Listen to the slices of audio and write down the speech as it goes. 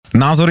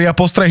Názory a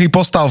postrehy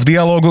postav v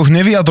dialógoch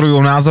nevyjadrujú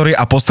názory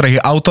a postrehy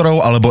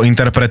autorov alebo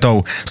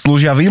interpretov.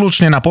 Slúžia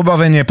výlučne na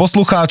pobavenie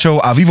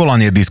poslucháčov a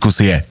vyvolanie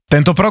diskusie.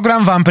 Tento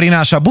program vám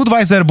prináša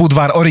Budweiser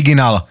Budvar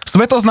Original,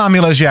 svetoznámy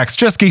ležiak z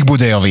Českých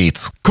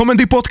Budejovíc.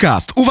 Comedy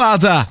Podcast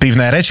uvádza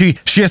Pivne Reci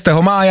 6.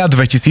 mája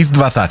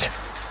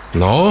 2020.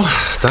 No,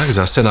 tak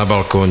zase na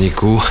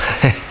balkóniku.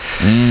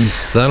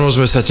 Darmo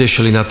sme sa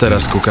tešili na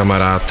terasku,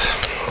 kamarát.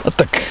 No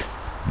tak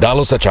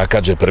dalo sa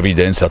čakať, že prvý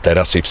deň sa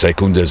terasy v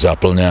sekunde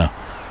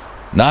zaplňa.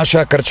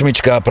 Naša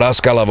krčmička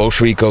praskala vo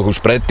švíkoch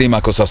už predtým,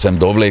 ako sa sem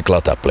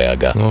dovliekla tá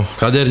pliaga. No,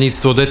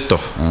 kaderníctvo detto.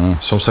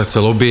 Som sa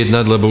chcel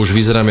objednať, lebo už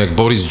vyzerám jak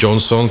Boris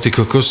Johnson, ty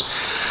kokos.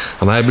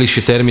 A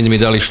najbližší termín mi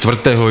dali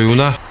 4.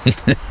 júna.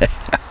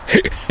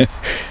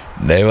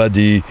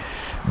 Nevadí.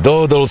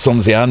 Dohodol som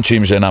s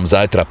Jančím, že nám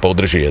zajtra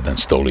podrží jeden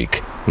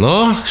stolík.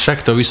 No,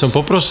 však to by som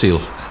poprosil.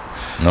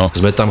 No.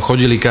 Sme tam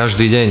chodili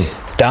každý deň.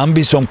 Tam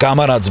by som,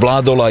 kamarát,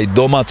 zvládol aj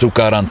domácu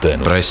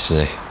karanténu.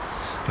 Presne.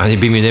 Ani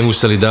by mi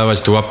nemuseli dávať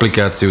tú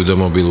aplikáciu do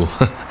mobilu.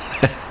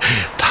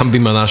 Tam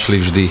by ma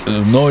našli vždy.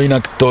 No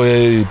inak to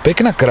je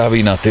pekná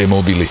kravína, tie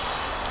mobily.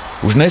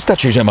 Už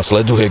nestačí, že ma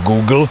sleduje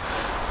Google,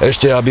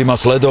 ešte aby ma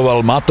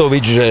sledoval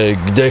Matovič, že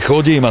kde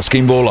chodím a s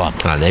kým volám.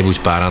 A nebuď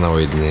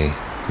paranoidný.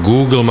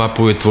 Google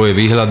mapuje tvoje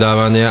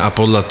vyhľadávania a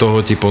podľa toho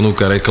ti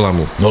ponúka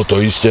reklamu. No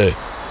to isté.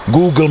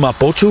 Google ma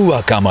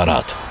počúva,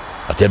 kamarát.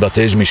 A teba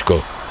tiež,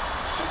 Miško.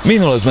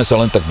 Minule sme sa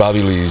len tak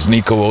bavili s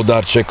Nikou o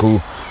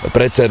darčeku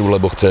pre dceru,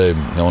 lebo chce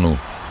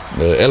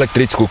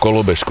elektrickú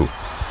kolobežku.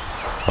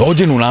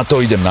 Hodinu na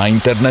to idem na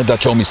internet a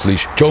čo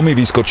myslíš? Čo mi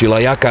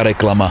vyskočila? Jaká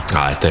reklama?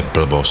 Ale to je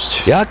blbosť.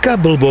 Jaká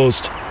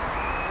blbosť?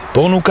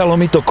 Ponúkalo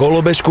mi to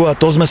kolobežku a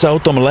to sme sa o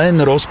tom len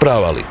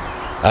rozprávali.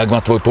 Ak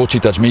má tvoj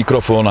počítač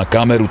mikrofón a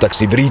kameru, tak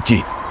si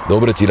vríti.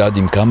 Dobre ti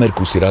radím,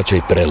 kamerku si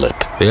radšej prelep.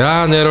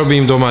 Ja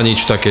nerobím doma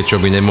nič také, čo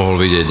by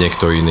nemohol vidieť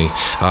niekto iný.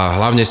 A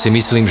hlavne si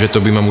myslím, že to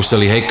by ma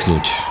museli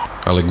hacknúť.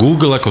 Ale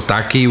Google ako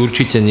taký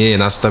určite nie je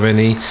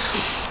nastavený,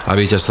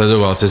 aby ťa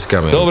sledoval cez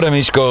kameru. Dobre,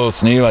 Miško,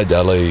 snívaj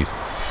ďalej.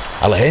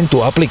 Ale hentú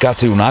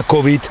aplikáciu na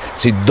COVID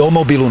si do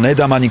mobilu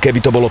nedám, ani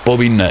keby to bolo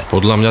povinné.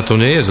 Podľa mňa to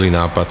nie je zlý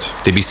nápad.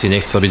 Ty by si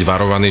nechcel byť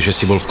varovaný, že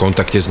si bol v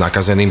kontakte s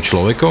nakazeným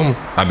človekom?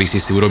 Aby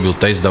si urobil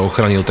test a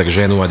ochránil tak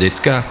ženu a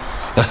decka?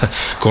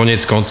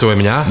 Koniec koncov je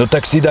mňa? No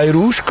tak si daj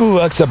rúšku,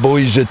 ak sa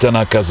bojíš, že ťa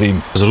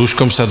nakazím. S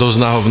rúškom sa dosť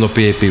na hovno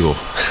pije pivo.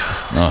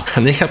 No.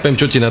 Nechápem,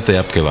 čo ti na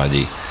tej apke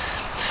vadí.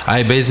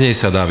 Aj bez nej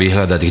sa dá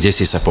vyhľadať, kde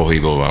si sa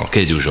pohyboval,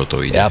 keď už o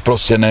to ide. Ja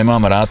proste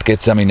nemám rád,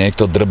 keď sa mi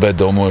niekto drbe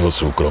do môjho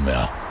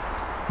súkromia.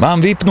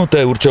 Mám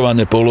vypnuté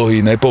určovanie polohy,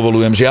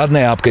 nepovolujem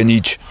žiadnej apke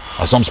nič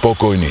a som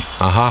spokojný.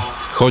 Aha,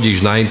 chodíš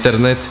na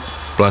internet,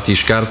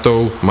 platíš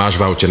kartou, máš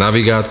v aute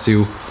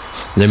navigáciu,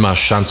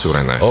 nemáš šancu,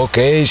 René.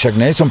 OK, však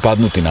nie som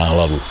padnutý na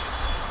hlavu.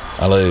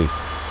 Ale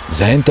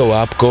s hentou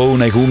apkou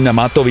nech u mňa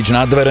Matovič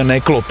na dvere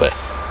neklope.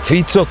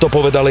 Fico to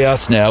povedal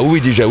jasne a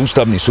uvidí, že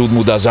ústavný súd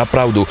mu dá za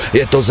pravdu.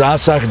 Je to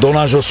zásah do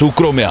nášho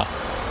súkromia.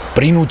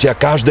 Prinútia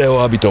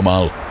každého, aby to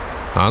mal.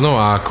 Áno,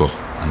 a ako?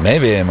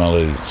 Neviem,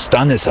 ale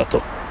stane sa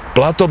to.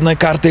 Platobné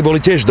karty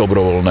boli tiež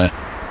dobrovoľné.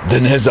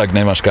 Dnes, ak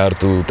nemáš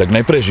kartu, tak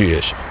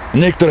neprežiješ.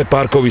 Niektoré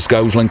parkoviská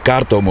už len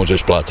kartou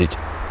môžeš platiť.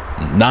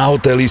 Na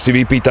hoteli si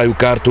vypýtajú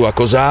kartu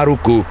ako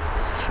záruku.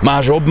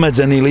 Máš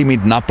obmedzený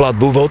limit na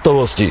platbu v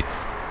hotovosti.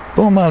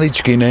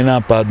 Pomaličky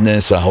nenápadne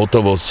sa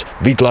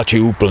hotovosť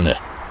vytlačí úplne.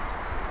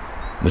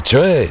 No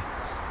čo je?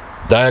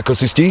 Daj, ako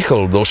si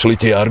stíchol, došli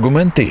tie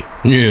argumenty?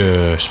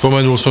 Nie,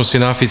 spomenul som si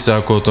na Fica,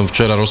 ako o tom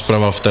včera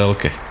rozprával v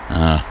telke.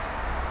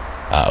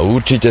 A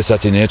určite sa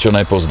ti niečo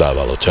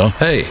nepozdávalo, čo?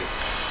 Hej,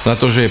 na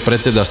to, že je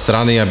predseda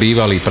strany a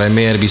bývalý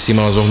premiér, by si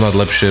mal zohnať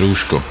lepšie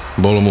rúško.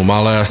 Bolo mu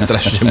malé a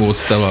strašne mu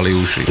odstávali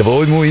uši.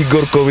 Tvojmu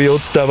Igorkovi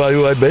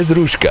odstávajú aj bez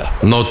rúška.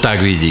 No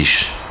tak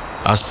vidíš.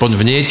 Aspoň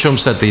v niečom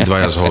sa tí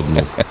dvaja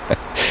zhodnú.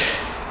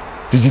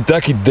 Ty si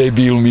taký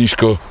debil,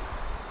 Miško.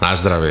 Na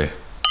zdravie.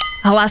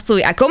 Hlasuj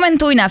a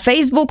komentuj na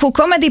Facebooku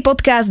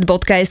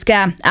comedypodcast.sk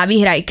a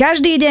vyhraj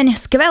každý deň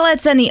skvelé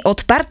ceny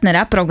od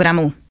partnera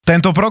programu.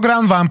 Tento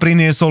program vám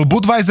priniesol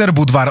Budweiser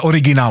Budvar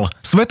Original,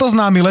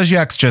 svetoznámy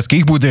ležiak z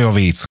Českých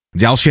Budejovíc.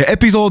 Ďalšie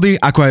epizódy,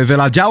 ako aj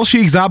veľa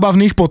ďalších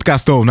zábavných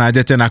podcastov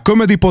nájdete na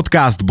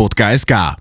comedypodcast.sk.